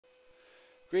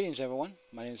Greetings everyone,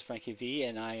 my name is Frankie V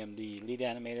and I am the lead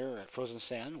animator at Frozen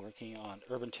Sand working on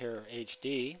Urban Terror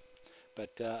HD. But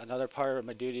another part of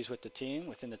my duties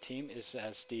within the team is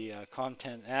as the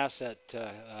content asset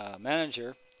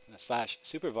manager slash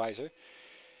supervisor.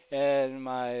 And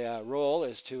my role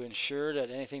is to ensure that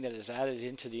anything that is added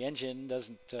into the engine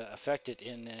doesn't affect it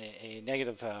in a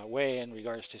negative way in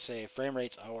regards to, say, frame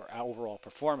rates or overall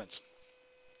performance.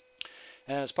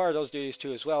 And as part of those duties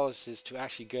too, as well, is to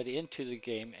actually get into the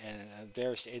game and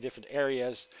various different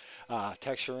areas,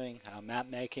 texturing, map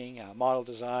making, model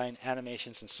design,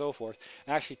 animations, and so forth.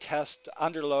 And actually test,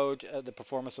 underload the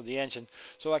performance of the engine,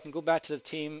 so I can go back to the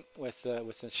team with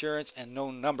assurance and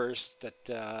known numbers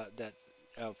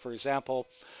for example,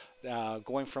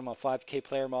 going from a 5K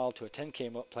player model to a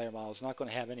 10K player model is not going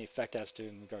to have any effect as to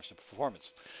in regards to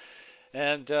performance.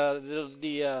 And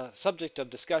the subject of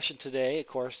discussion today, of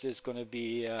course, is going to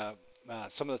be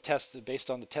some of the tests based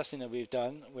on the testing that we've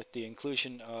done with the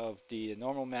inclusion of the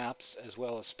normal maps as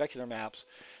well as specular maps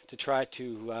to try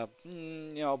to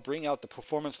bring out the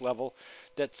performance level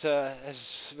that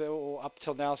has up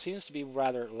till now seems to be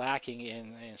rather lacking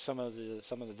in some of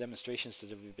the demonstrations that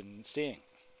we've been seeing.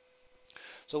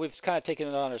 So we've kind of taken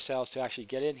it on ourselves to actually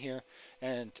get in here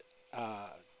and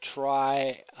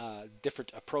try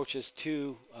different approaches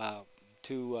to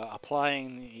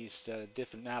applying these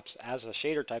different maps as a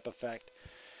shader type effect,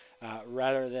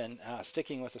 rather than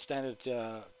sticking with the standard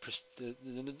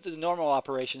the normal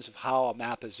operations of how a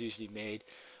map is usually made,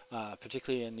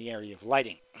 particularly in the area of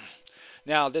lighting.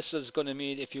 Now this is going to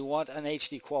mean if you want an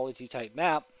HD quality type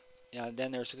map,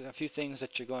 then there's a few things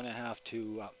that you're going to have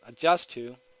to adjust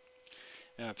to,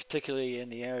 particularly in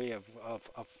the area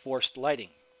of forced lighting,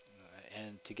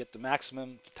 and to get the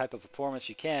maximum type of performance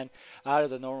you can out of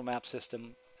the normal map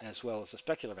system as well as the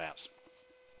specular maps.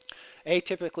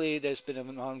 Atypically, there's been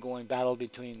an ongoing battle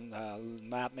between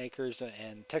map makers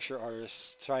and texture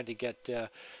artists trying to get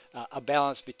a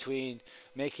balance between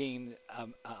making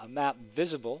a map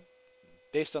visible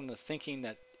based on the thinking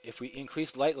that if we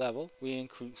increase light level, we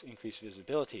increase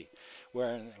visibility.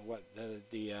 Where what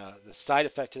the side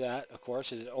effect to that, of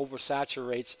course, is it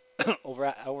oversaturates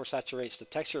oversaturates the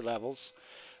texture levels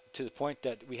to the point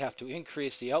that we have to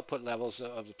increase the output levels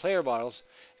of the player models,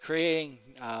 creating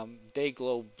day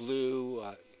glow blue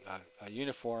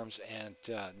uniforms and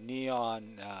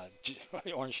neon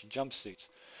orange jumpsuits.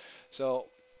 So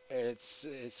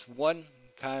it's one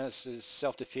kind of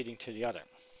self-defeating to the other.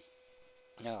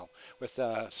 Now, with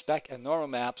spec and normal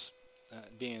maps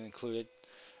being included,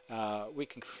 we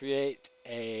can create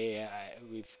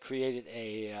we've created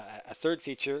a third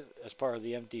feature as part of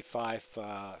the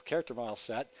MD5 character model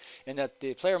set, in that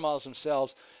the player models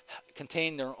themselves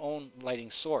contain their own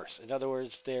lighting source. In other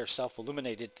words, they're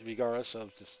self-illuminated regardless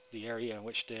of the area in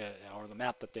which or the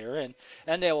map that they're in,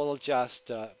 and they will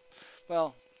adjust,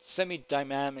 well,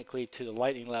 semi-dynamically to the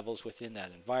lighting levels within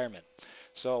that environment.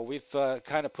 So we've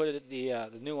kind of put the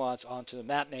nuance onto the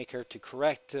map maker to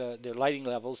correct their lighting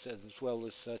levels as well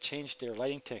as change their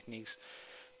lighting techniques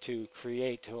to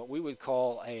create what we would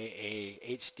call an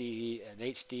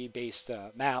HD based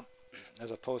map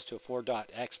as opposed to a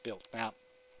 4.x built map,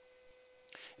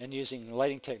 and using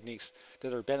lighting techniques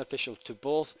that are beneficial to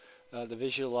both the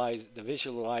visual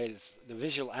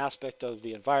aspect of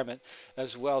the environment,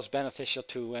 as well as beneficial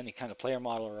to any kind of player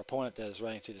model or opponent that is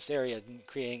running through this area,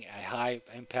 creating a high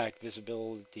impact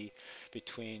visibility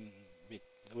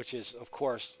which is, of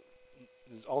course,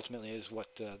 ultimately is what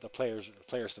the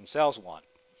players themselves want.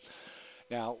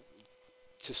 Now,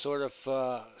 to sort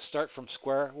of start from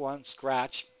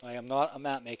scratch, I am not a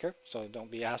map maker, so don't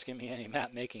be asking me any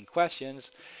map making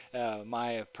questions.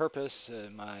 My purpose,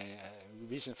 my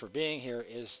reason for being here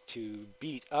is to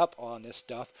beat up on this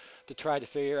stuff to try to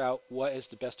figure out what is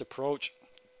the best approach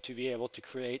to be able to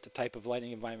create the type of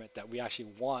lighting environment that we actually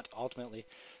want ultimately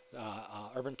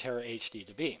Urban Terror HD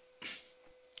to be.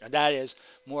 And that is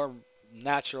more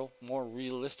natural, more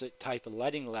realistic type of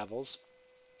lighting levels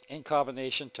in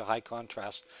combination to high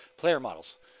contrast player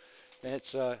models. And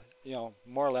it's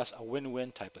more or less a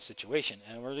win-win type of situation,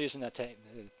 and we're using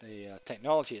the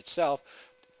technology itself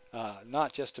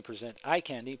not just to present eye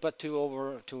candy, but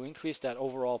to increase that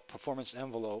overall performance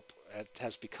envelope. It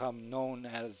has become known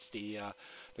as the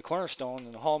cornerstone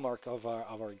and the hallmark of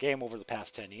our game over the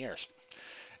past 10 years.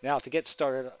 Now, to get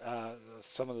started,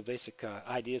 some of the basic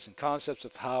ideas and concepts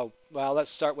of how, well,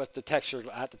 let's start with the texture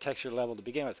at the texture level to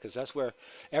begin with, because that's where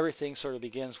everything sort of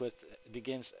begins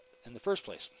in the first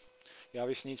place. You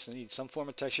obviously need some form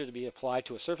of texture to be applied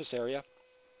to a surface area,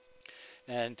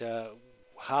 and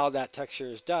how that texture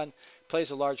is done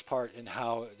plays a large part in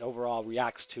how it overall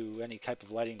reacts to any type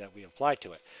of lighting that we apply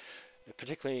to it.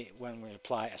 particularly when we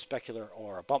apply a specular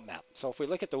or a bump map. So if we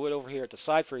look at the wood over here at the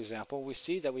side, for example, we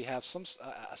see that we have some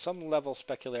level of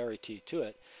specularity to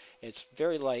it. It's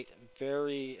very light,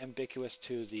 very ambiguous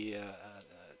to the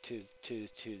to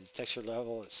the texture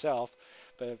level itself,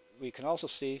 but we can also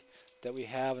see that we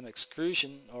have an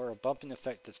extrusion or a bumping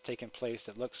effect that's taken place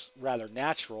that looks rather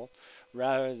natural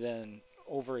rather than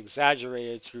over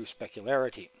exaggerated through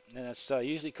specularity. And that's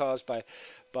usually caused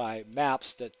by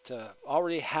maps that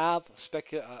already have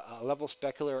a level of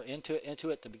specular into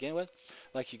it to begin with.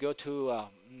 Like you go to a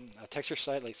texture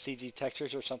site like CG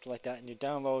Textures or something like that, and you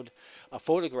download a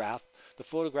photograph. The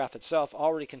photograph itself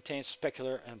already contains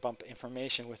specular and bump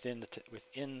information within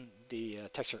the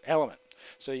texture element.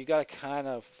 So you got to kind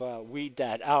of weed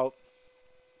that out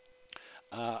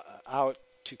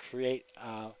to create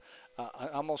an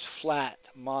almost flat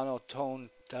monotone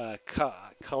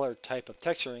color type of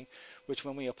texturing, which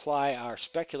when we apply our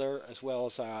specular as well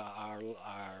as our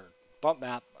bump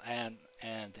map and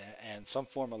some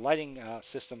form of lighting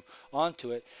system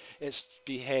onto it, it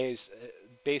behaves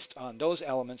based on those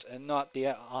elements and not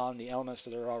on the elements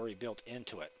that are already built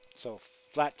into it. So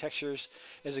flat textures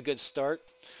is a good start.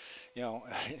 You know,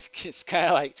 it's kind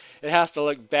of like it has to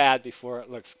look bad before it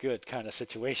looks good kind of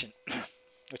situation,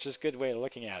 which is a good way of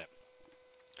looking at it.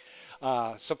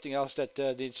 Something else that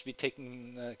needs to be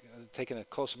taken a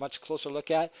much closer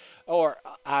look at, or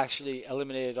actually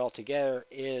eliminated altogether,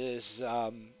 is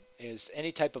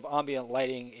any type of ambient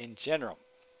lighting in general.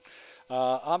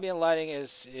 Ambient lighting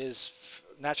is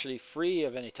naturally free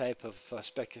of any type of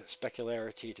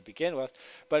specularity to begin with,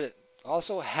 but it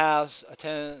also has a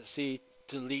tendency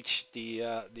to leach the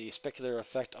specular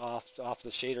effect off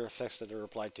the shader effects that are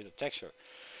applied to the texture.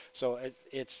 So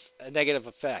it's a negative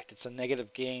effect. It's a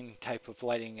negative gain type of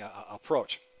lighting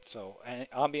approach. So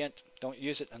ambient, don't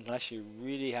use it unless you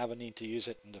really have a need to use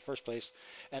it in the first place,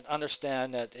 and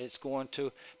understand that it's going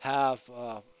to have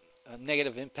a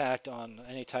negative impact on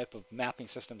any type of mapping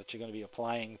system that you're going to be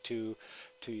applying to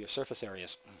your surface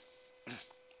areas.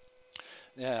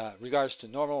 Regards to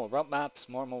normal bump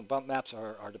maps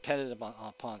are dependent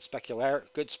upon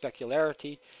good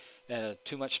specularity.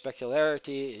 Too much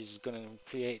specularity is going to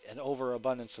create an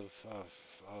overabundance of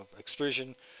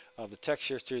extrusion of the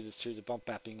texture through the bump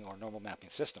mapping or normal mapping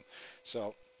system.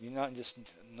 So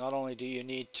not only do you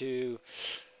need to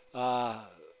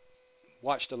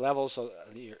watch the levels of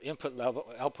your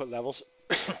output levels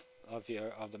of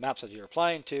the maps that you're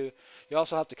applying to, you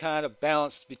also have to kind of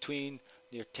balance between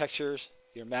your textures,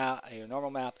 your normal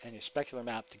map, and your specular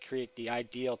map to create the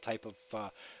ideal type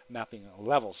of mapping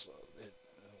levels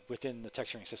within the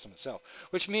texturing system itself.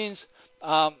 Which means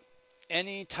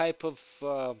any type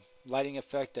of lighting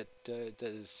effect that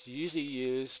is usually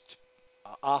used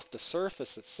off the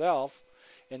surface itself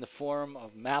in the form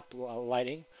of map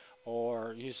lighting,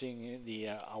 or using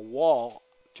a wall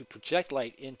to project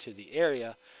light into the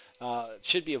area,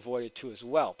 should be avoided too as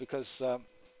well, because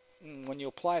when you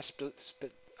apply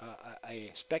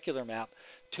a specular map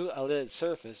to a lidded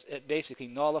surface, it basically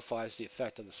nullifies the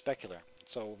effect of the specular.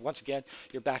 So once again,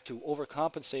 you're back to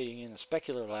overcompensating in a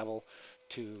specular level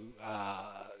to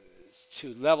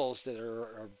levels that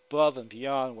are above and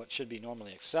beyond what should be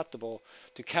normally acceptable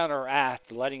to counteract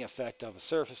the lighting effect of a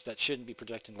surface that shouldn't be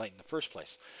projecting light in the first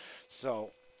place.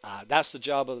 So that's the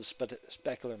job of the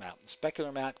specular map. The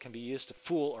specular map can be used to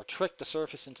fool or trick the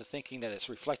surface into thinking that it's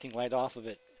reflecting light off of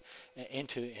it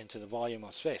into the volume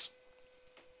of space.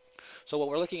 So what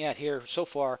we're looking at here so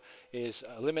far is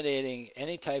eliminating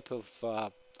any type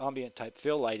of ambient type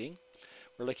fill lighting.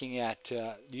 We're looking at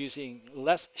using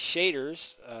less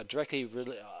shaders directly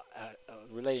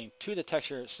relating to the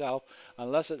texture itself,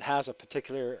 unless it has a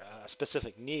particular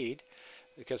specific need,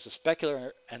 because the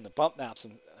specular and the bump maps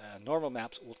and normal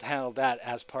maps will handle that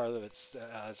as part of its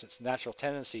natural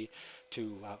tendency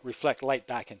to reflect light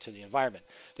back into the environment.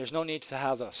 There's no need to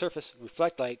have the surface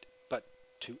reflect light, but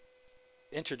to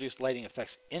introduce lighting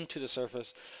effects into the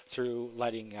surface through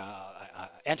lighting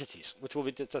entities, which we'll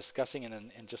be discussing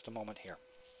in just a moment here.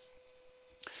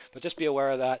 But just be aware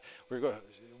of that.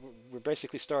 We're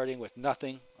basically starting with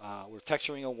nothing. We're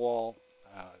texturing a wall,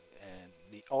 and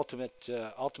the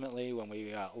ultimately, when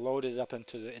we load it up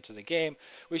into the game,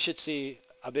 we should see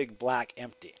a big black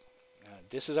empty.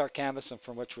 This is our canvas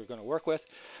from which we're going to work with,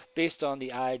 based on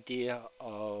the idea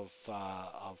of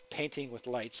painting with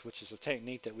lights, which is a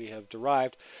technique that we have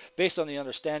derived based on the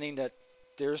understanding that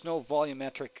there's no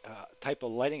volumetric type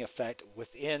of lighting effect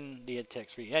within the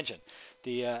Intec3 engine.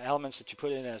 The elements that you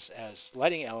put in as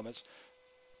lighting elements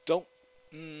don't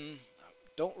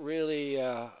really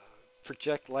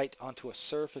project light onto a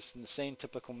surface in the same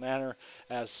typical manner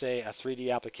as, say, a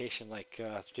 3D application like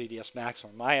 3ds Max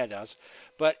or Maya does,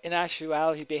 but in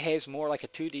actuality behaves more like a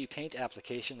 2D paint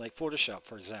application like Photoshop,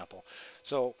 for example.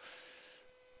 So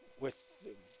with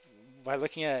by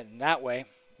looking at it in that way,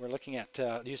 we're looking at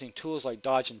using tools like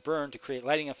dodge and burn to create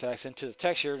lighting effects into the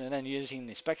texture, and then using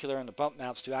the specular and the bump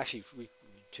maps to actually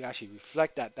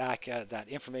reflect that back, that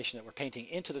information that we're painting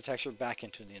into the texture back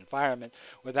into the environment,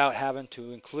 without having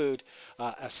to include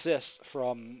assists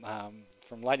from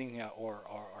lighting or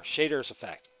shaders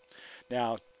effect.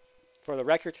 Now, for the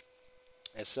record,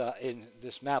 it's in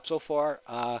this map so far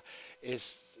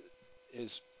is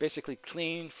basically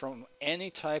clean from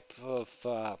any type of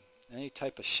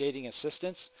shading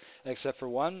assistance, except for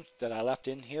one that I left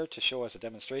in here to show as a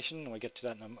demonstration, and we'll get to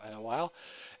that in a while.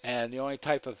 And the only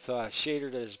type of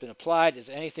shader that has been applied is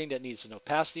anything that needs an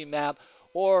opacity map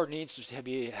or needs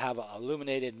to have an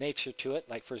illuminated nature to it.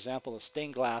 Like, for example, the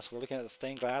stained glass. We're looking at the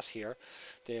stained glass here.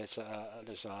 There's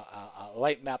a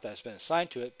light map that has been assigned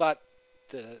to it, but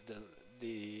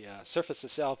the surface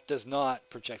itself does not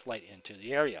project light into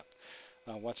the area.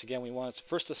 Once again, we want to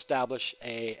first establish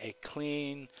a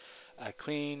clean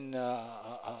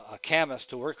canvas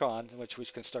to work on, which we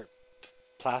can start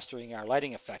plastering our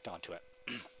lighting effect onto it.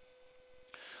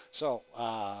 So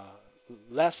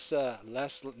less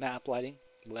map lighting,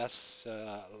 less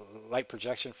light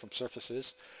projection from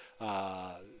surfaces,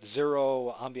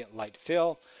 zero ambient light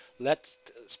fill. Let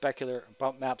specular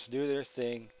bump maps do their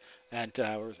thing, and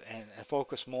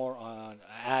focus more on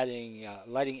adding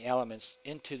lighting elements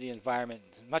into the environment,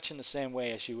 much in the same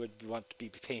way as you would want to be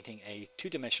painting a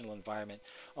two-dimensional environment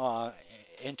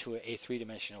into a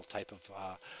three-dimensional type of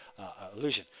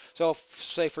illusion. So,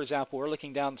 say for example, we're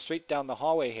looking straight down the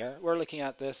hallway here. We're looking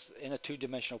at this in a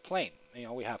two-dimensional plane. You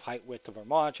know, we have height, width of our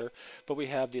monitor, but we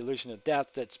have the illusion of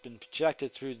depth that's been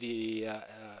projected through the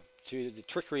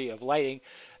trickery of lighting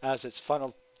as it's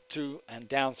funneled through and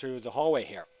down through the hallway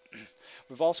here.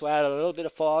 We've also added a little bit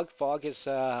of fog. Fog is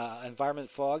environmental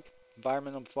fog.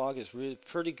 Environmental fog is really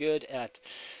pretty good at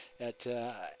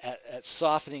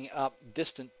softening up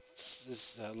distant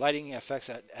lighting effects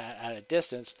at a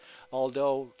distance.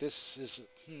 Although this is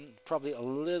probably a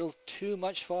little too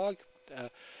much fog,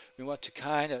 we want to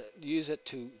kind of use it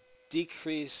to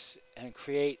decrease and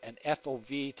create an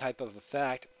FOV type of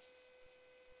effect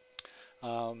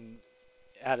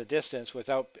at a distance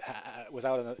without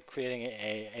creating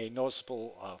a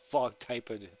noticeable fog type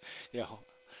of,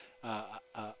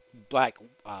 black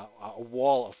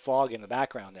wall of fog in the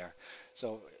background there.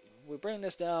 So we bring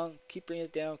this down, keep bringing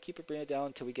it down,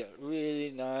 until we get really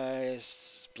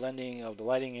nice blending of the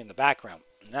lighting in the background.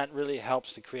 And that really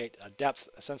helps to create a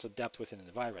sense of depth within the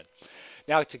environment.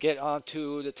 Now, to get on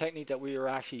to the technique that we are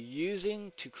actually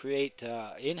using to create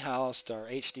in-house our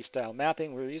HD style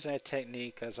mapping, we're using a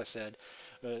technique, as I said,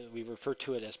 we refer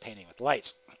to it as painting with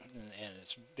lights. And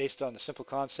it's based on the simple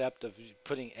concept of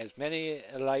putting as many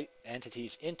light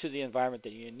entities into the environment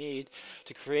that you need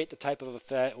to create the type of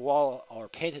effect, wall or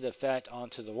painted effect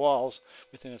onto the walls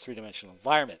within a three-dimensional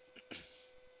environment.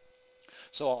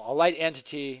 So a light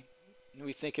entity,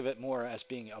 we think of it more as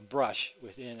being a brush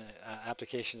within an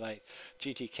application like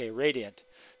GTK Radiant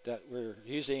that we're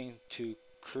using to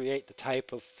create the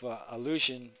type of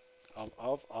illusion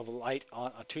of light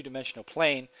on a two-dimensional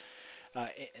plane,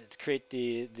 to create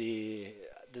the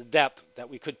depth that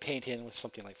we could paint in with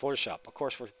something like Photoshop. Of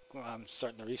course, we're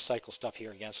starting to recycle stuff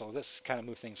here again, so let's kind of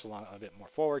move things along a bit more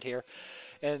forward here,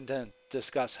 and then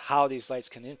discuss how these lights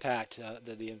can impact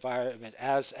the environment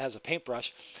as a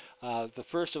paintbrush. The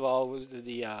first of all,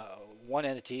 the one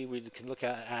entity we can look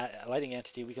at, a lighting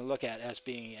entity we can look at as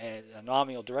being a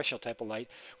nominal directional type of light,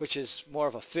 which is more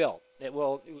of a fill.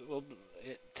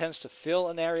 It tends to fill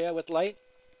an area with light,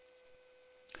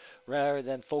 rather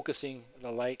than focusing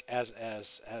the light as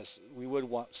we would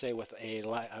want, say, with a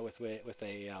light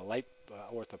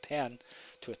or with a pen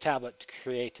to a tablet to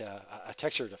create a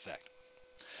textured effect.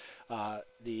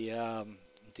 The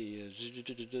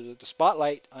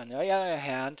spotlight, on the other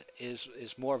hand,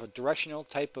 is more of a directional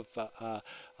type of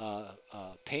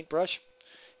paintbrush,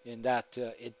 in that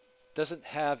it doesn't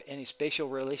have any spatial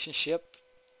relationship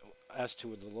as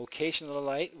to the location of the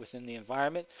light within the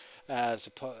environment, as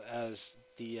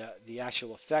the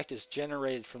actual effect is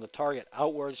generated from the target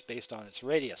outwards based on its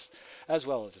radius, as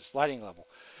well as its lighting level.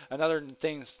 Another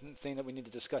thing that we need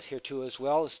to discuss here too as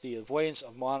well is the avoidance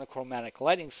of monochromatic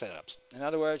lighting setups. In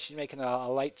other words, you're making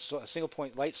a single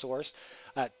point light source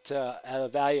at a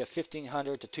value of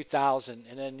 1500 to 2000,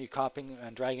 and then you copying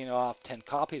and dragging off 10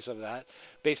 copies of that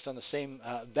based on the same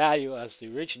value as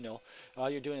the original. All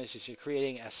you're doing is you're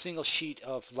creating a single sheet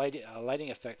of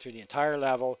lighting effect through the entire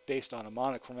level based on a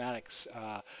monochromatic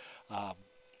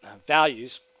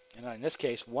values. And in this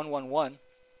case, 111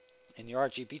 in your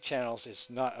RGB channels is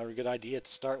not a good idea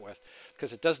to start with,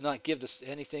 because it does not give this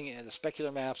anything in the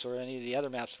specular maps or any of the other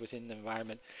maps within the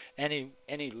environment any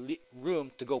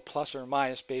room to go plus or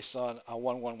minus based on a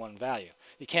 111 value.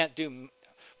 You can't do,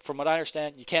 from what I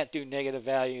understand, you can't do negative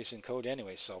values in code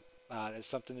anyway. So it's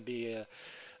something to be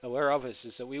aware of is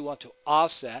that we want to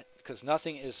offset, because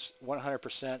nothing is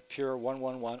 100% pure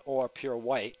 111 or pure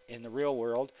white in the real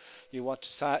world. You want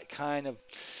to kind of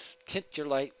tint your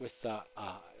light with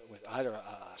either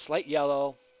a slight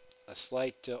yellow, a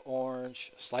slight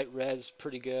orange, a slight red is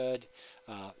pretty good.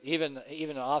 Even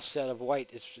an offset of white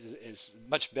is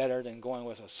much better than going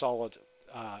with a solid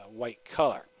white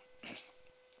color.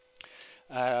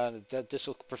 That this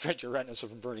will prevent your retinas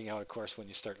from burning out, of course, when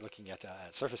you start looking at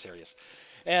surface areas.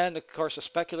 And of course, the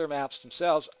specular maps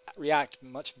themselves react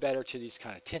much better to these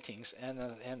kind of tintings. And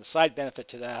the side benefit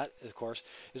to that, of course,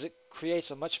 is it creates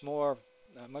a much more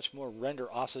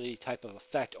render-osity type of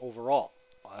effect overall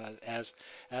as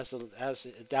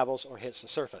it dabbles or hits the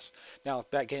surface. Now,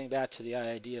 getting back to the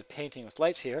idea of painting with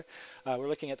lights here, we're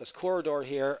looking at this corridor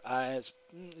here. It's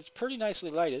pretty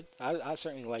nicely lighted. I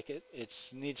certainly like it. It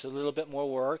needs a little bit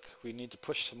more work. We need to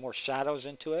push some more shadows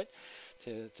into it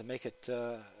to make it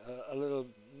a little,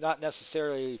 not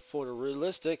necessarily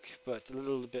photorealistic, but a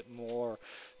little bit more,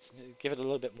 give it a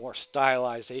little bit more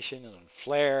stylization and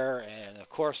flair. And of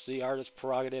course, the artist's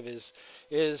prerogative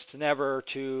is to never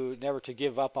to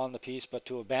give up on the piece, but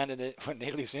to abandon it when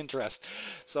they lose interest.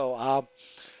 So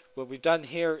what we've done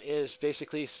here is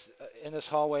basically in this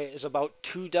hallway is about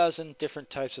 24 different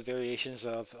types of variations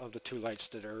of the two lights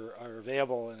that are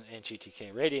available in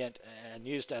GTK Radiant and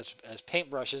used as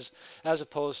paintbrushes, as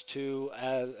opposed to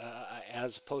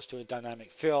a dynamic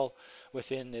fill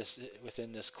within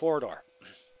this corridor.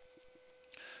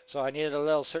 So I needed a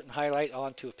little certain highlight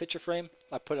onto a picture frame.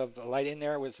 I put a light in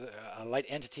there with a light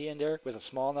entity in there with a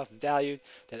small enough value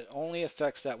that it only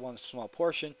affects that one small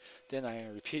portion. Then I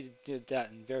repeated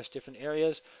that in various different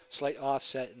areas, slight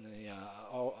offset in the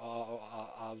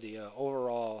of the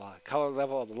overall color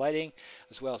level of the lighting,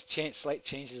 as well as slight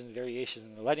changes and variations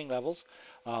in the lighting levels.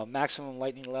 Maximum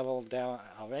lighting level down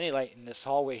of any light in this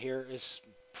hallway here is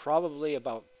probably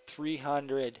about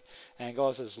 300 and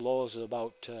goes as low as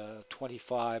about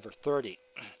 25 or 30.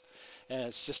 And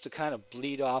it's just to kind of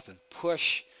bleed off and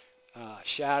push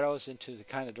shadows into the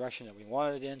kind of direction that we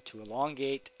wanted in, to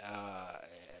elongate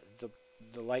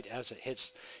the light as it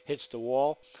hits the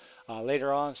wall.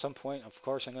 Later on, at some point, of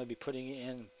course, I'm going to be putting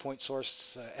in point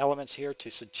source elements here to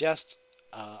suggest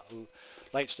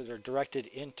lights that are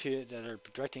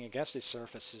directing against these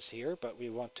surfaces here, but we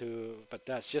want to, but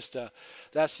that's just a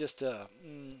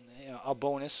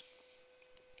bonus.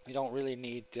 We don't really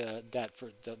need that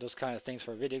for those kind of things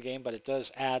for a video game, but it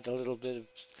does add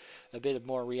a bit of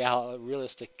more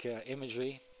realistic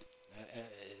imagery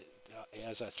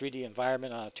as a 3D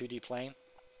environment on a 2D plane.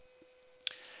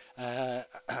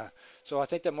 So I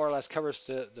think that more or less covers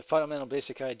the fundamental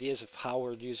basic ideas of how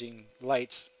we're using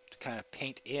lights to kind of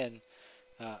paint in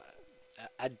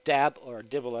a dab or a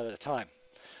dibble at a time.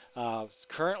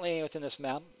 Currently within this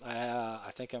map,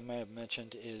 I think I may have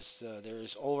mentioned, is there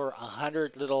is over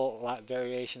 100 little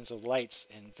variations of lights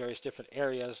in various different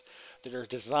areas that are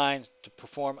designed to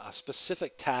perform a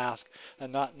specific task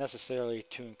and not necessarily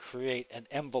to create an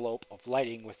envelope of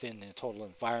lighting within the total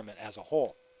environment as a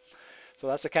whole. So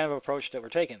that's the kind of approach that we're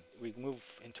taking. We move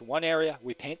into one area,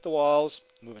 we paint the walls,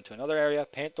 move into another area,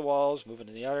 paint the walls, move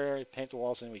into the other area, paint the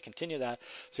walls, and we continue that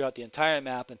throughout the entire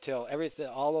map until everything,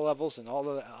 all the levels and all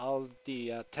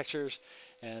the textures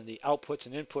and the outputs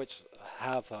and inputs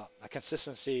have a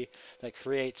consistency that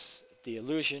creates the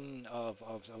illusion of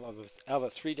a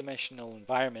three-dimensional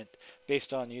environment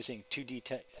based on using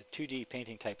 2D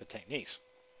painting type of techniques.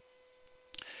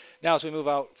 Now, as we move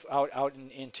out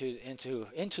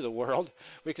into the world,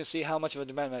 we can see how much of a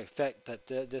dynamic effect that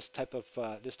this type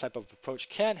of approach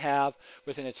can have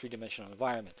within a three-dimensional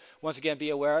environment. Once again, be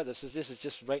aware this is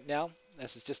just right now.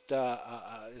 This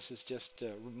is just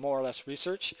more or less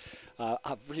research.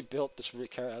 I've rebuilt this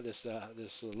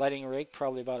lighting rig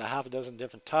probably about a half a dozen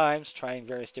different times, trying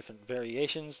various different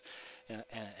variations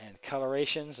and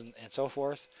colorations and so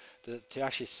forth to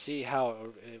actually see how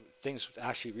things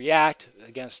actually react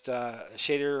against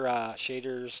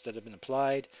shaders that have been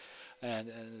applied.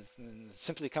 and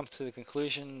simply come to the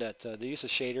conclusion that the use of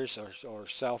shaders or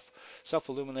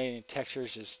self-illuminating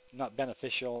textures is not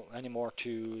beneficial anymore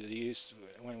to the use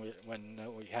when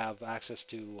we have access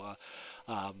to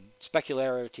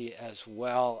specularity as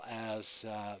well as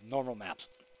normal maps.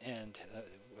 And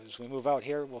as we move out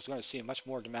here, we're going to see a much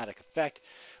more dramatic effect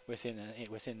within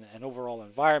an overall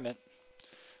environment.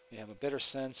 We have a better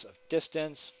sense of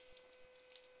distance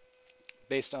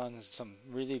based on some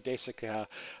really basic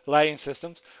lighting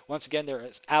systems. Once again, there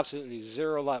is absolutely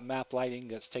zero map lighting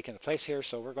that's taking place here,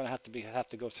 so we're going to have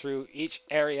to go through each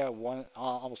area,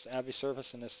 almost every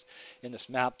surface in this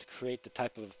map to create the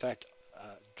type of effect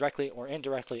directly or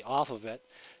indirectly off of it,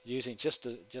 using just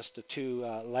the two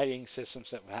lighting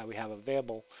systems that we have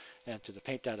available, and to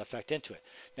paint that effect into it.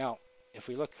 Now, if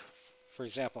we look, for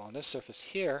example, on this surface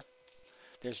here,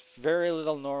 there's very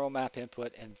little normal map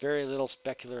input and very little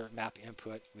specular map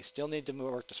input. We still need to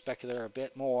work the specular a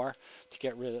bit more to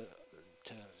get rid of,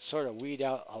 to sort of weed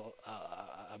out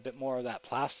a bit more of that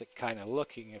plastic kind of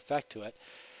looking effect to it.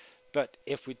 But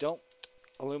if we don't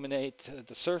illuminate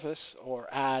the surface or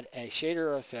add a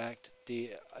shader effect,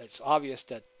 it's obvious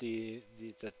that the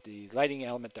lighting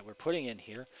element that we're putting in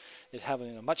here is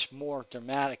having a much more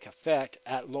dramatic effect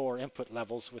at lower input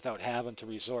levels without having to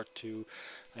resort to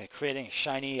creating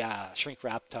shiny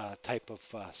shrink-wrapped type of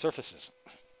surfaces.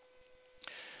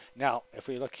 Now, if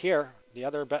we look here, the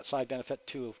other side benefit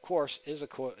too, of course, is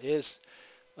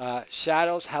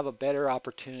shadows have a better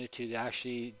opportunity to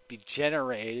actually be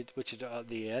generated, which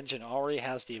the engine already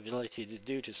has the ability to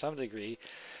do to some degree,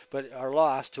 but are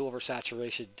lost to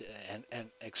oversaturation and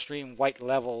extreme white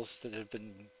levels that have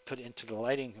been put into the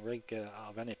lighting rig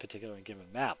of any particular given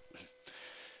map.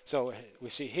 So we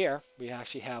see here, we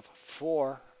actually have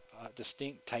four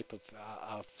distinct type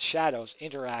of shadows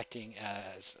interacting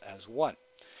as one.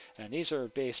 And these are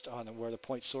based on where the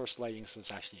point source lighting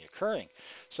is actually occurring.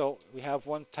 So we have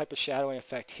one type of shadowing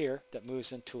effect here that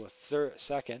moves into a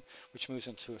second, which moves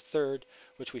into a third,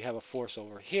 which we have a force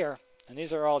over here. And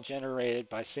these are all generated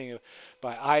by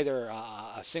either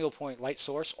a single point light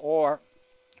source or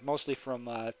mostly from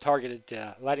targeted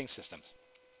lighting systems.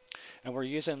 And we're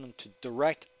using them to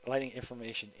direct lighting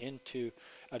information into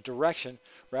a direction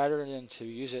rather than to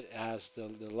use it as the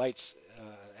lights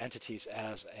entities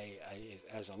as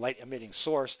a light emitting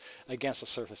source against a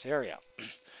surface area.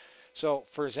 So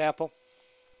for example,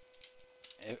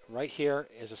 right here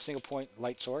is a single point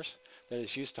light source that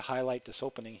is used to highlight this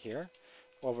opening here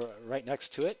over right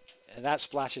next to it, and that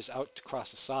splashes out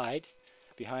across the side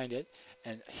behind it.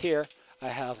 And here I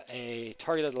have a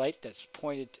targeted light that's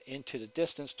pointed into the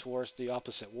distance towards the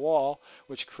opposite wall,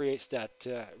 which creates that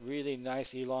really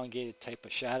nice elongated type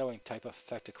of shadowing type of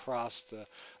effect across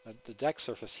the deck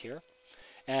surface here.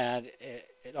 And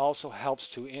it also helps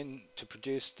to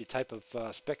produce the type of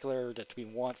specular that we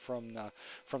want from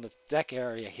the deck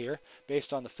area here,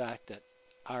 based on the fact that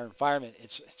our environment,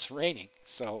 it's raining,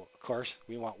 so of course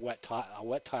we want a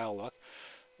wet tile look.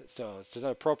 So it's an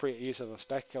appropriate use of a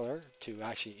specular to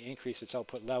actually increase its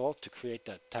output level to create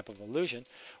that type of illusion.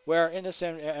 Where in this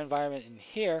environment in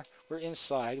here, we're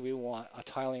inside, we want a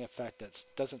tiling effect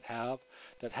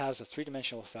that has a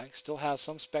three-dimensional effect, still has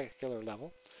some specular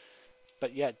level,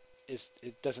 but yet it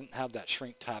doesn't have that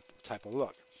shrink type of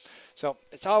look. So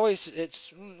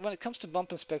when it comes to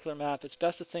bump and specular map, it's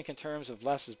best to think in terms of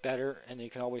less is better, and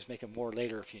you can always make it more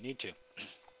later if you need to,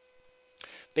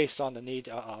 based on the need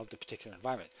of the particular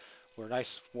environment. We're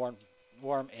nice, warm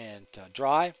and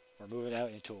dry. We're moving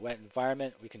out into a wet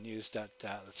environment. We can use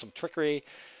some trickery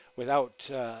without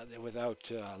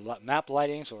map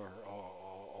lightings or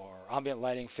ambient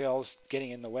lighting fills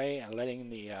getting in the way, and letting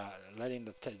the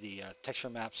texture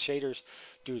map shaders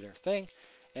do their thing.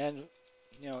 And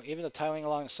even the tiling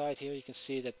along the side here, you can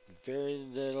see that very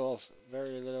little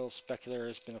specular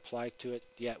has been applied to it.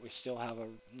 Yet we still have a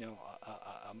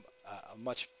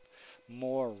much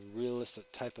more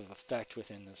realistic type of effect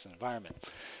within this environment.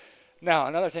 Now,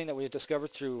 another thing that we've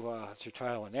discovered through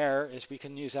trial and error is we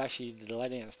can use actually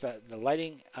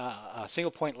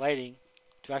single point lighting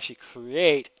to actually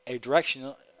create a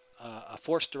direction, a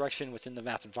force direction within the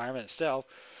map environment itself,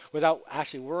 without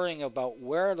actually worrying about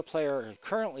where the player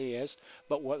currently is,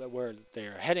 but where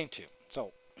they're heading to.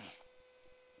 So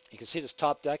you can see this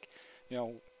top deck,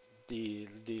 the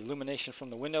illumination from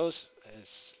the windows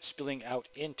is spilling out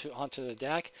onto the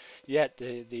deck, yet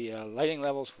the lighting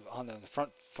levels on the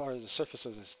front part of the surface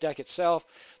of this deck itself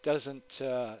doesn't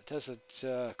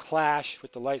clash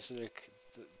with the lights that are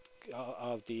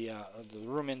of the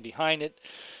room in behind it.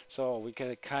 So we get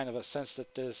a kind of a sense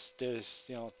that there's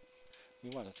we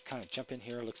want to kind of jump in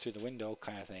here, look through the window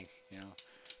kind of thing,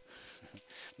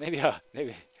 maybe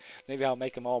I'll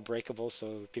make them all breakable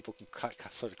so people can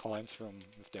sort of climb through them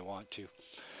if they want to.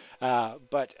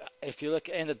 But if you look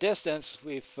in the distance,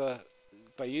 we've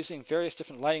by using various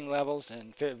different lighting levels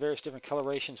and various different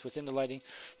colorations within the lighting,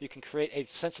 you can create a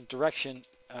sense of direction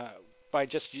by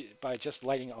just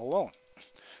lighting alone.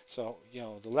 So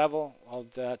the level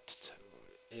of that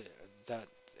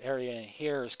area in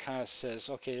here is kind of says,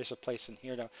 okay, there's a place in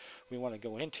here that we want to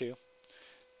go into.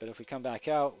 But if we come back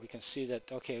out, we can see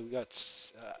that, okay, we got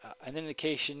an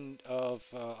indication of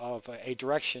a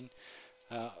direction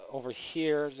over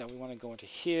here that we want to go into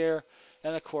here.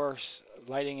 And of course,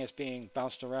 lighting is being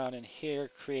bounced around in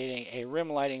here, creating a rim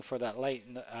lighting for that light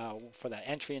for that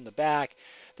entry in the back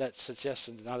that suggests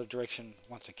another direction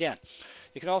once again.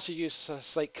 You can also use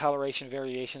slight coloration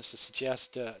variations to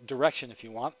suggest direction if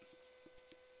you want.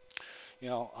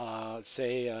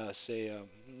 Say a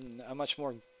much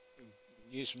more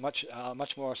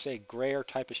much more, say, grayer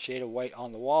type of shade of white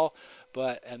on the wall,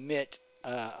 but emit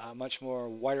a much more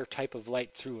whiter type of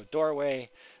light through a doorway.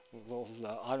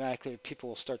 Automatically people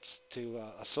will start to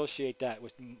associate that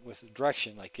with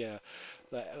direction, like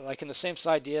in the same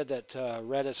idea that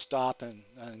red is stop and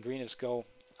green is go.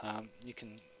 You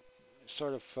can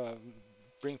sort of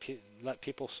let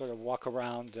people sort of walk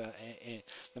around in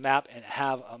the map and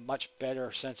have a much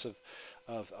better sense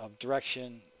of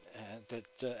direction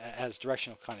as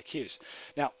directional kind of cues.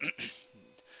 Now,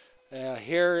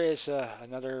 here is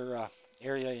another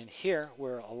area in here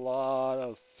where a lot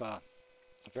of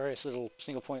various little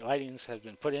single point lightings have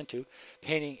been put into,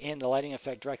 painting in the lighting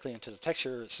effect directly into the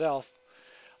texture itself,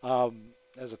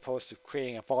 as opposed to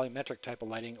creating a volumetric type of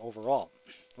lighting overall.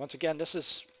 Once again, this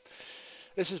is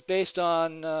based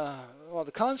on, well,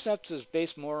 the concept is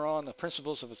based more on the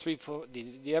principles of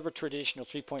the ever traditional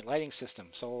three-point lighting system.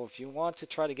 So if you want to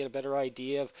try to get a better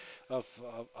idea of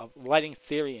lighting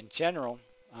theory in general,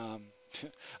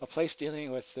 a place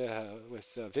dealing with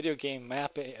video game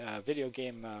map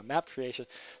creation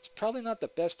is probably not the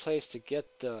best place to get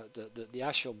the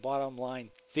actual bottom line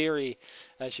theory,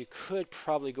 as you could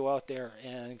probably go out there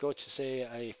and go to, say,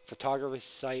 a photography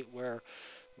site where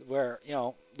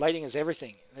lighting is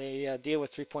everything. They deal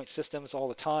with three-point systems all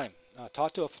the time.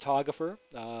 Talk to a photographer.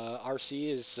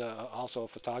 RC is also a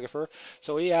photographer,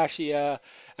 so he actually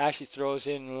throws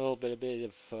in a bit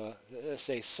of let's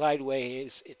say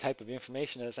sideways type of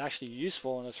information that is actually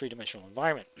useful in a three-dimensional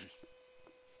environment.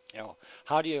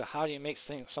 How do you make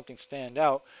something stand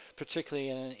out, particularly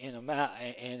in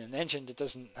an engine that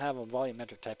doesn't have a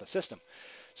volumetric type of system?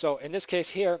 So in this case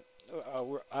here,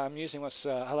 I'm using what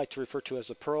I like to refer to as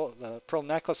the pearl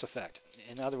necklace effect.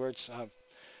 In other words,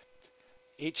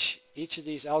 each of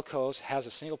these alcoves has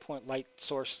a single point light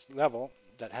source level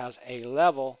that has a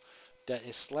level that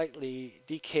is slightly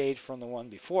decayed from the one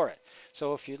before it.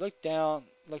 So if you look down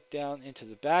into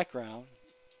the background,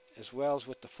 as well as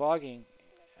with the fogging,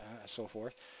 so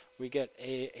forth, we get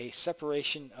a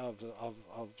separation of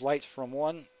lights from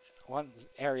one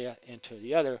area into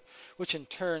the other, which in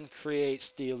turn creates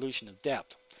the illusion of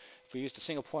depth. If we use the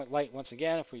single point light once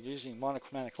again, if we're using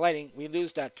monochromatic lighting, we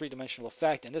lose that three-dimensional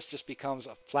effect, and this just becomes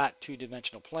a flat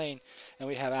two-dimensional plane, and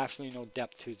we have absolutely no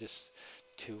depth to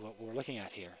what we're looking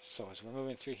at here. So as we're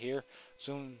moving through here,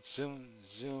 zoom, zoom,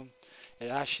 zoom, it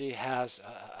actually has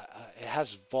it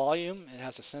has volume. It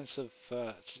has a sense of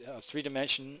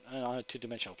three-dimension on a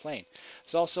two-dimensional plane.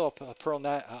 There's also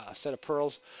a set of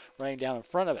pearls running down in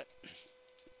front of it.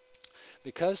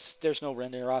 Because there's no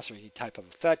renderosity type of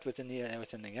effect within the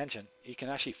engine, you can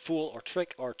actually fool or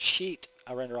trick or cheat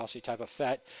a renderosity type of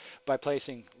effect by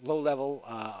placing low-level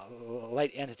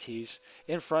light entities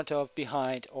in front of,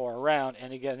 behind, or around,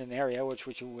 and again an area which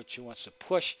you want to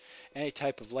push any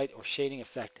type of light or shading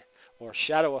effect or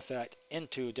shadow effect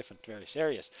into different various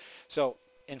areas. So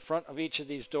in front of each of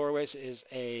these doorways is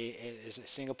a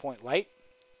single point light.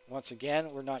 Once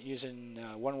again, we're not using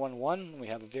 111. We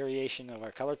have a variation of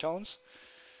our color tones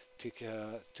to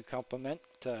complement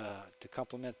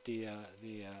the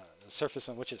surface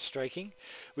on which it's striking.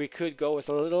 We could go with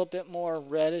a little bit more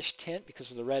reddish tint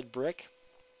because of the red brick,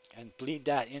 and bleed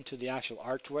that into the actual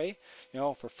archway. We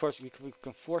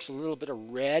can force a little bit of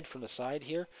red from the side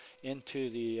here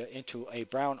into a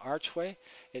brown archway.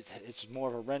 It's more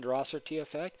of a renderosity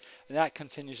effect, and that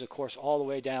continues, of course, all the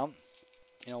way down.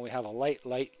 We have a light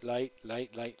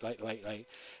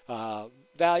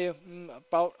value,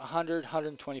 about 100,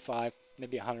 125,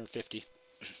 maybe 150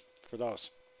 for those.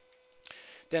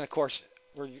 Then, of course,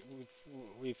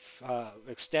 we've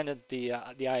extended the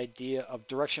idea of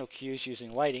directional cues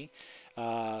using lighting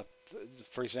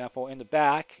for example, in the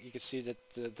back, you can see that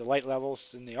the light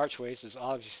levels in the archways is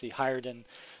obviously higher than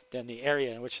the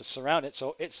area in which it's surrounded.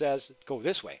 So it says go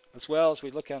this way. As well as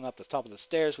we look up the top of the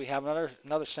stairs, we have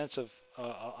another sense of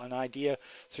an idea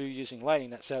through using lighting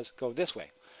that says go this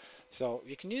way. So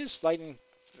you can use lighting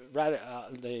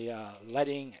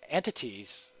lighting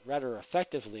entities rather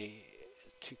effectively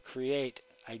to create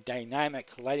a dynamic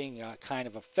lighting kind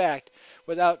of effect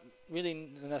without really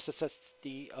the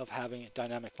necessity of having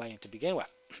dynamic lighting to begin with.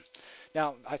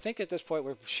 Now, I think at this point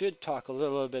we should talk a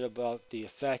little bit about the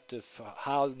effect of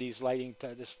how this lighting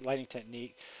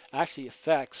technique actually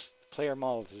affects player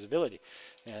model visibility.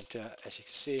 And as you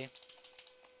can see,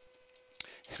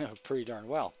 pretty darn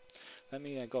well. Let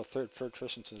me go third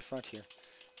person to the front here.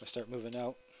 I'll start moving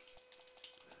out.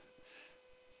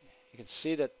 You can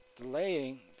see that the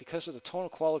lighting, because of the tonal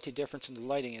quality difference in the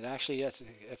lighting, it actually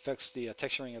affects the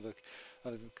texturing of the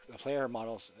player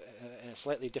models in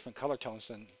slightly different color tones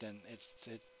than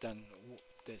the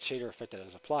shader effect that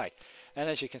is applied. And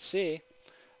as you can see,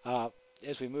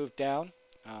 as we move down,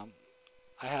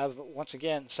 I have once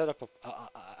again set up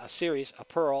a series, a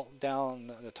pearl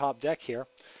down the top deck here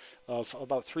of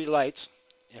about 3 lights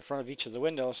in front of each of the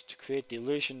windows to create the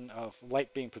illusion of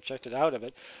light being projected out of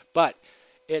it. But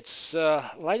its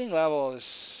lighting level is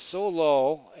so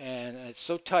low and it's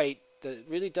so tight that it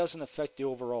really doesn't affect the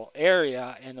overall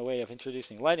area in the way of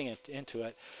introducing lighting into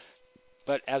it.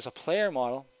 But as a player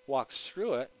model walks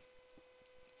through it,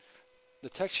 the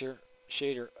texture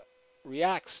shader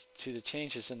reacts to the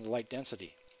changes in the light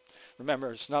density.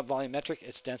 Remember, it's not volumetric,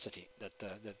 it's density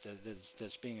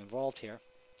that's being involved here.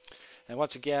 And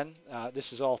once again,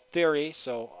 this is all theory,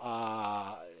 so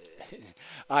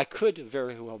I could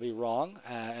very well be wrong,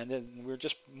 and then we're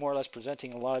just more or less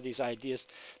presenting a lot of these ideas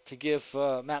to give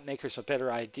Mapmakers a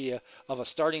better idea of a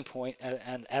starting point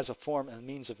and as a form and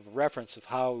means of reference of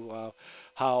how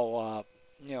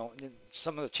you know,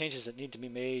 some of the changes that need to be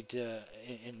made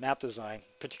in map design,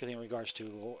 particularly in regards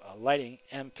to lighting,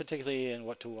 and particularly in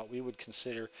what we would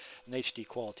consider an HD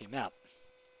quality map.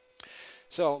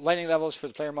 So lighting levels for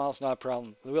the player model is not a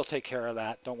problem. We'll take care of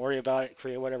that. Don't worry about it.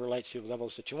 Create whatever light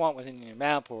levels that you want within your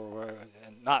map,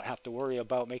 and not have to worry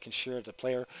about making sure the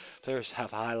players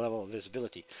have a high level of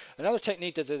visibility. Another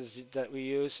technique that we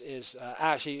use is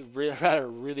actually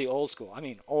really old school. I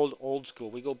mean old school.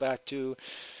 We go back to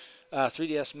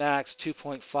 3ds Max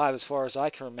 2.5 as far as I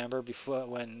can remember, before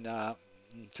when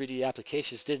 3D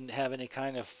applications didn't have any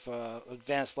kind of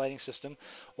advanced lighting system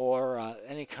or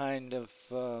any kind of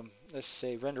let's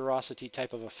say renderosity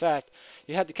type of effect.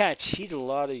 You had to kind of cheat a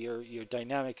lot of your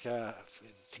dynamic to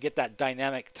get that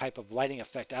dynamic type of lighting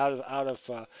effect out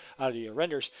of your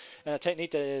renders. And a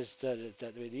technique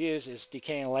that we use is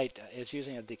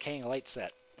using a decaying light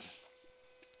set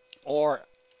or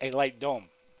a light dome,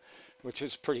 which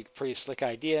is pretty slick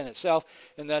idea in itself,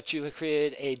 in that you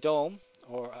created a dome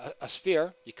or a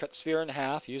sphere. You cut the sphere in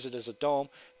half, use it as a dome,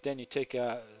 then you take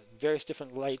various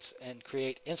different lights and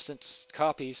create instant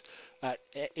copies at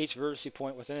each vertice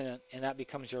point within it, and that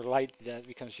becomes your light. That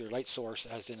becomes your light source,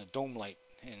 as in a dome light.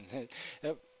 And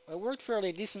it worked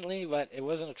fairly decently, but it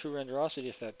wasn't a true renderosity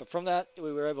effect. But from that,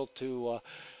 we were able to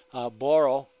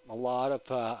borrow a lot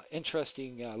of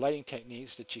interesting lighting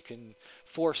techniques that you can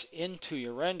force into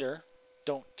your render.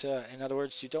 In other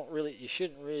words, you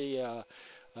shouldn't really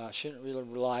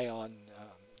rely on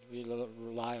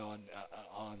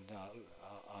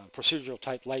procedural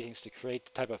type lightings to create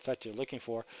the type of effect you're looking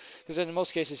for, because in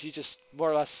most cases you just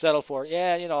more or less settle for,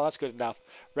 yeah, you know, that's good enough,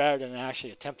 rather than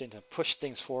actually attempting to push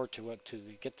things forward to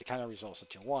get the kind of results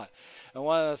that you want. And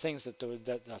one of the things that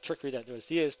the trickery that was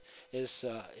used is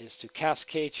to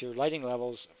cascade your lighting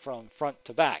levels from front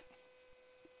to back.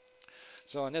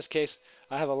 So in this case,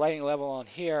 I have a lighting level on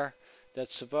here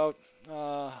that's about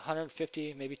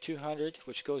 150, maybe 200,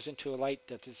 which goes into a light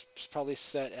that is probably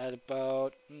set at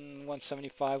about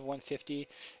 175, 150,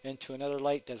 into another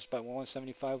light that's about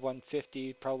 175,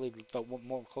 150, probably about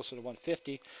more closer to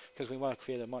 150, because we want to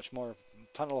create a much more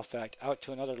tunnel effect, out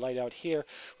to another light out here,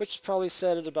 which is probably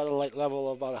set at about a light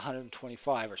level of about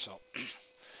 125 or so.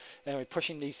 And we're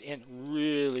pushing these in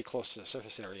really close to the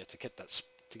surface area to get that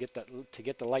to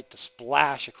get the light to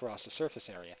splash across the surface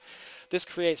area. This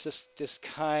creates this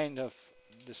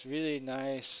really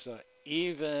nice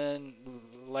even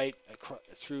light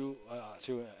through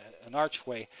an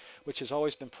archway, which has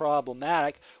always been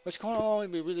problematic, which can only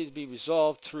really be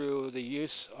resolved through the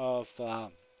use of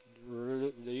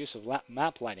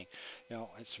map lighting. You know,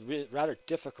 it's rather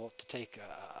difficult to take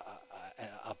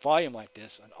a volume like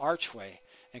this, an archway,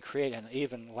 and create an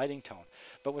even lighting tone.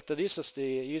 But with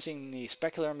using the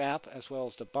specular map as well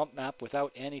as the bump map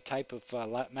without any type of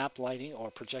map lighting or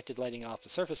projected lighting off the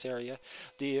surface area,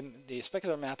 the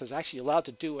specular map is actually allowed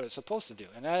to do what it's supposed to do,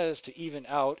 and that is to even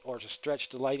out or to stretch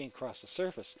the lighting across the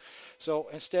surface. So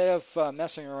instead of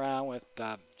messing around with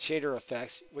shader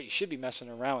effects, what you should be messing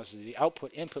around with is the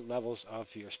output-input levels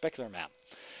of your specular map.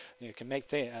 You can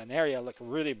make an area look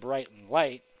really bright and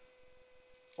light,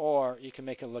 or you can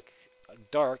make it look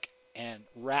dark and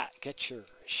get your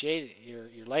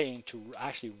your lighting to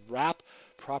actually wrap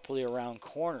properly around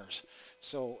corners,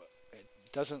 so it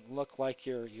doesn't look like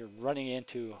you're running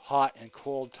into hot and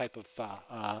cold type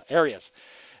of areas.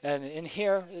 And in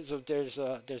here there's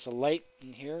a light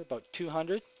in here about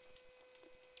 200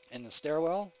 in the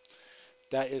stairwell.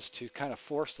 That is to kind of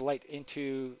force the light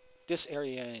into this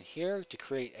area in here to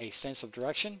create a sense of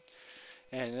direction,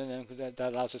 and then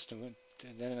that allows us to.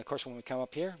 And then of course when we come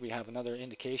up here we have another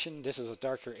indication. This is a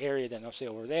darker area than I'll say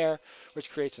over there,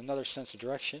 which creates another sense of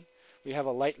direction. We have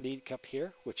a light lead up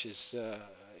here, which is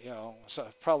so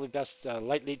probably best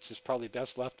light leads is probably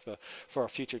best left for a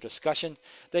future discussion.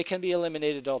 They can be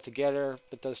eliminated altogether,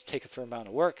 but does take a fair amount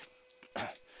of work.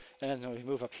 And then when we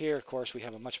move up here, of course, we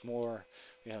have a much more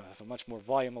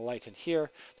volume of light in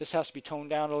here. This has to be toned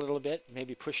down a little bit,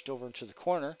 maybe pushed over into the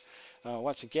corner.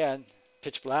 Once again,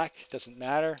 pitch black doesn't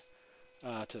matter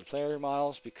to the player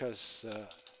models because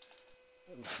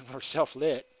we're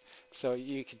self-lit, so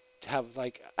you could have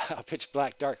like a pitch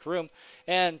black dark room,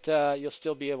 and you'll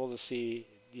still be able to see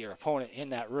your opponent in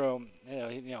that room.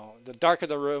 You know, the darker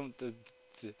the room, the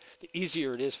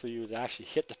easier it is for you to actually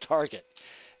hit the target.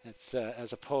 It's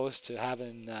as opposed to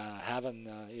having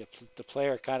the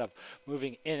player kind of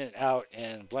moving in and out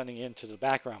and blending into the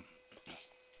background.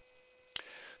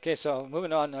 Okay, so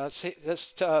moving on,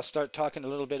 let's start talking a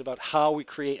little bit about how we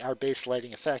create our base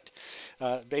lighting effect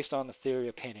based on the theory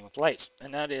of painting with lights.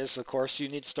 And that is, of course, you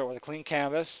need to start with a clean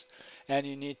canvas, and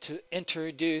you need to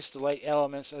introduce the light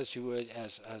elements as you would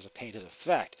as a painted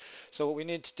effect. So what we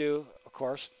need to do, of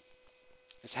course,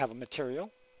 is have a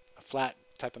material, a flat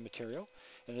type of material.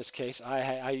 In this case,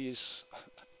 I use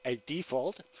a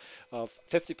default of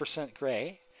 50%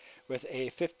 gray with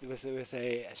a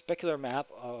specular map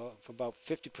of about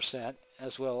 50%,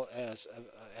 as well as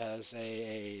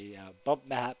a bump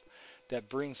map that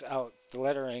brings out the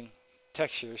lettering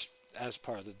textures as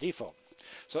part of the default.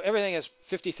 So everything is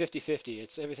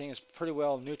 50-50-50. Everything is pretty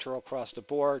well neutral across the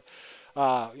board. You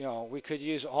know, we could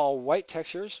use all white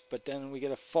textures, but then we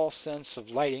get a false sense of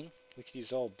lighting. We could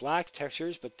use all black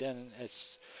textures, but then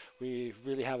we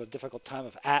really have a difficult time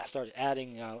of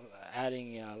adding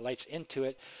lights into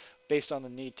it, based on the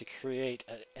need to create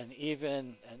an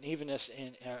evenness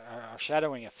in our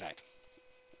shadowing effect.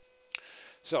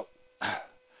 So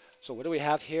what do we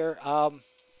have here? To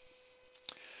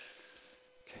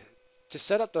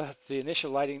set up the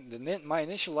initial lighting, my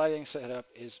initial lighting setup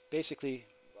is basically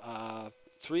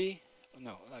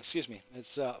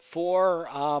it's four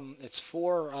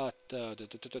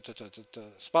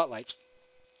spotlights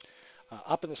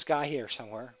up in the sky here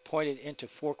somewhere, pointed into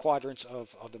 4 quadrants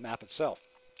of the map itself.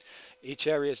 Each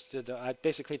area I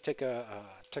basically took a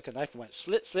knife and went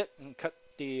slit, and cut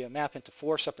the map into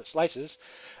 4 separate slices.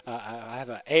 I have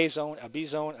an A zone, a B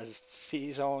zone, a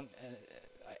C zone,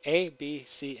 A, B,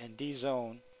 C, and D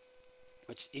zone,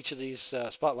 which each of these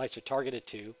spotlights are targeted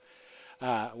to.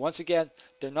 Once again,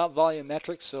 they're not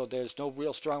volumetric, so there's no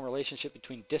real strong relationship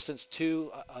between distance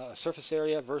to a surface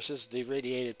area versus the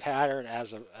radiated pattern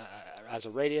as a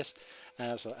radius,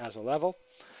 as a level.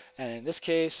 And in this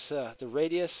case, the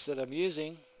radius that I'm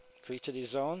using for each of these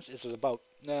zones is about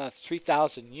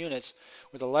 3,000 units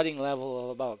with a lighting level of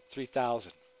about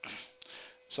 3,000.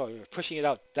 So you're pushing it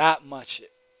out that much,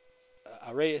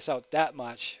 a radius out that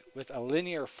much with a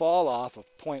linear fall off of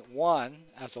 0.1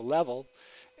 as a level.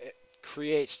 It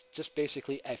creates just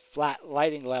basically a flat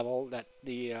lighting level that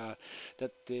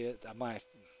my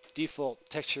default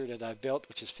texture that I built,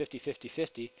 which is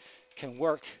 50-50-50, can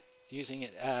work using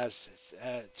it as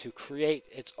to create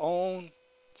its own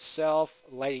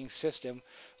self-lighting system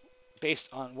based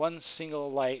on one single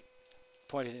light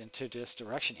pointed into this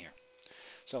direction here.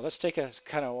 So let's take a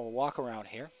kind of a walk around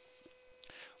here.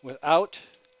 Without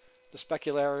the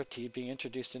specularity being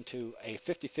introduced into a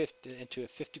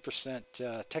 50%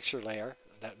 texture layer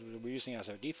that we're using as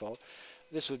our default,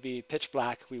 this would be pitch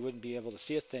black. We wouldn't be able to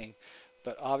see a thing.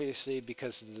 But obviously,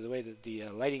 because of the way that the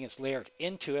lighting is layered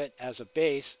into it as a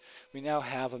base, we now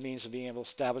have a means of being able to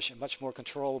establish a much more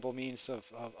controllable means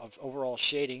of overall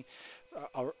shading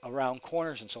around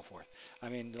corners and so forth. I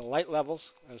mean, the light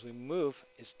levels as we move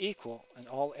is equal in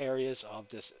all areas of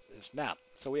this map.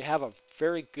 So we have a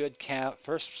very good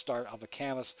first start of a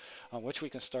canvas on which we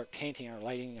can start painting our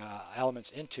lighting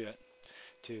elements into it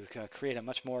to create a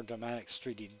much more dramatic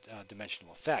 3D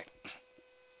dimensional effect.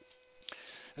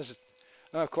 This is,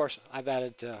 of course, I've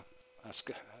added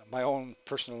my own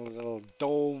personal little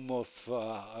dome of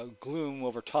gloom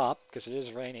over top because it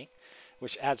is raining,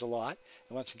 which adds a lot.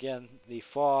 And once again, the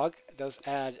fog does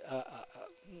add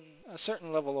a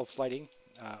certain level of lighting,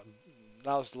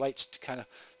 allows the lights to kind of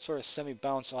sort of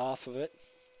semi-bounce off of it,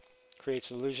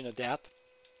 creates an illusion of depth.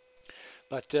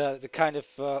 But the kind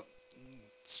of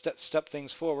step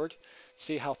things forward,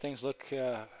 see how things look.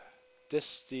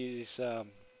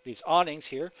 These awnings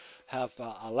here have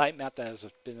a light map that has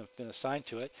been assigned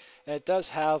to it, and it does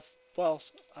have, well,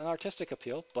 an artistic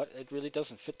appeal, but it really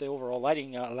doesn't fit the overall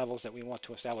lighting levels that we want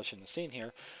to establish in the scene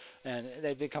here, and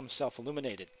they become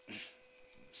self-illuminated.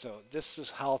 So this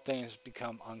is how things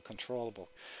become uncontrollable,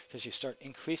 because you start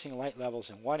increasing light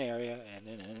levels in one area and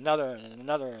then in another and in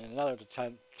another and another to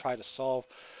try to solve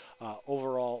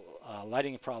overall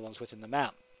lighting problems within the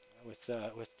map. With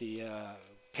the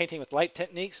painting with light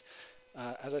techniques,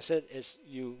 as I said, is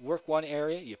you work one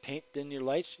area, you paint in your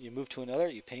lights, you move to another,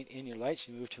 you paint in your lights,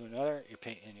 you move to another, you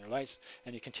paint in your lights,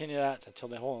 and you continue that until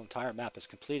the whole entire map is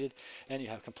completed, and you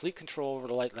have complete control over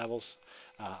the light levels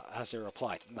as they're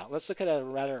applied. Now let's look at a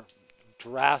rather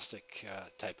drastic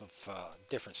type of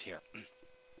difference here.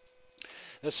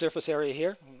 This surface area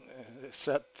here,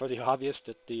 except for the obvious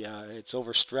that it's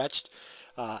overstretched,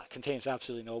 contains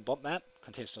absolutely no bump map,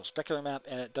 contains no specular map,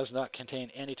 and it does not contain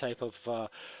any type of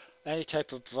let's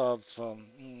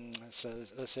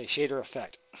say shader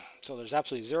effect. So there's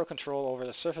absolutely zero control over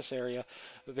the surface area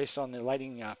based on the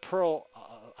lighting the pearl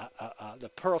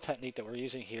technique that we're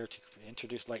using here to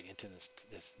introduce light into this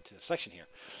section here.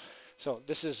 So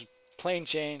this is plain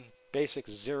Jane, basic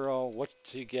zero, what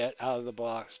you get out of the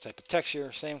box type of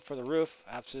texture. Same for the roof,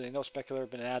 absolutely no specular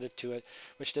been added to it,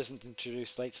 which doesn't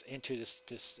introduce lights into this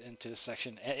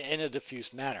section in a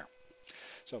diffused manner.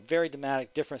 So very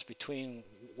dramatic difference between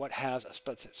what has a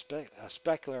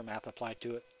specular map applied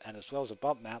to it, and as well as a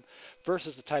bump map,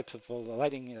 versus the types of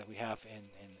lighting that we have in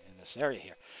this area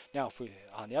here. Now, if we,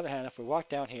 on the other hand, if we walk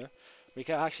down here, we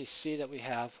can actually see that we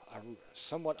have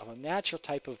somewhat of a natural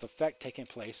type of effect taking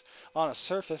place on a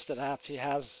surface that actually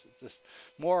has this,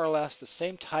 more or less the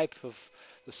same type of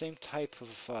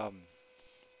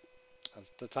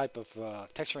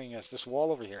texturing as this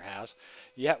wall over here has,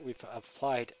 yet we've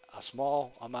applied a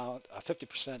small amount, a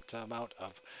 50% amount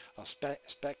of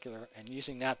specular, and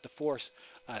using that to force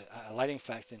a lighting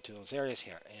effect into those areas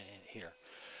here.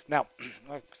 Now,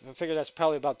 I figure that's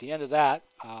probably about the end of that.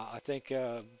 I think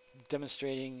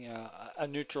demonstrating a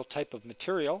neutral type of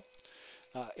material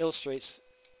illustrates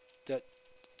that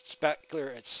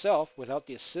specular itself, without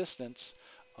the assistance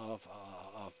of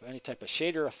any type of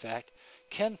shader effect,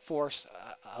 can force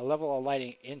a level of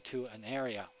lighting into an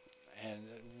area. And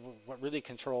what really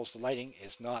controls the lighting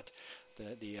is not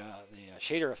the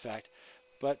shader effect,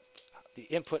 but the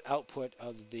input-output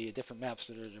of the different maps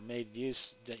that are made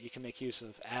use, that you can make use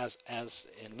of as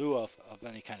in lieu of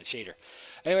any kind of shader.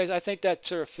 Anyways, I think that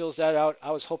sort of fills that out.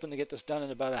 I was hoping to get this done in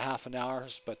about a half an hour,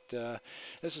 but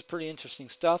this is pretty interesting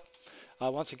stuff.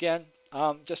 Once again,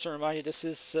 just to remind you, this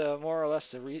is more or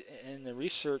less in the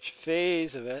research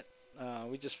phase of it.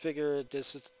 We just figured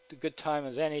this is a good time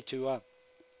as any to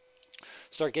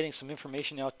start getting some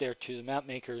information out there to the map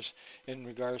makers in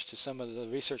regards to some of the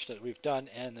research that we've done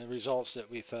and the results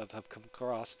that we've have come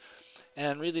across,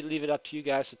 and really leave it up to you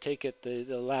guys to take it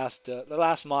the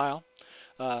last mile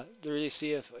to really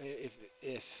see if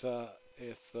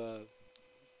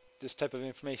this type of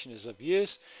information is of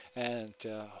use, and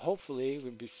hopefully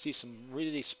we see some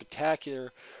really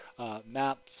spectacular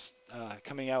maps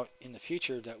coming out in the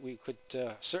future that we could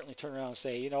certainly turn around and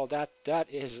say, you know, that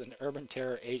is an Urban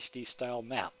Terror HD style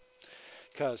map,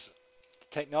 because the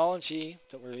technology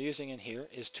that we're using in here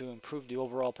is to improve the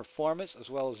overall performance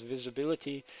as well as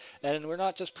visibility, and we're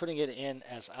not just putting it in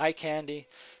as eye candy.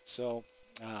 So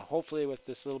hopefully with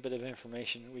this little bit of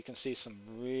information we can see some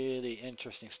really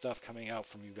interesting stuff coming out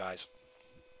from you guys.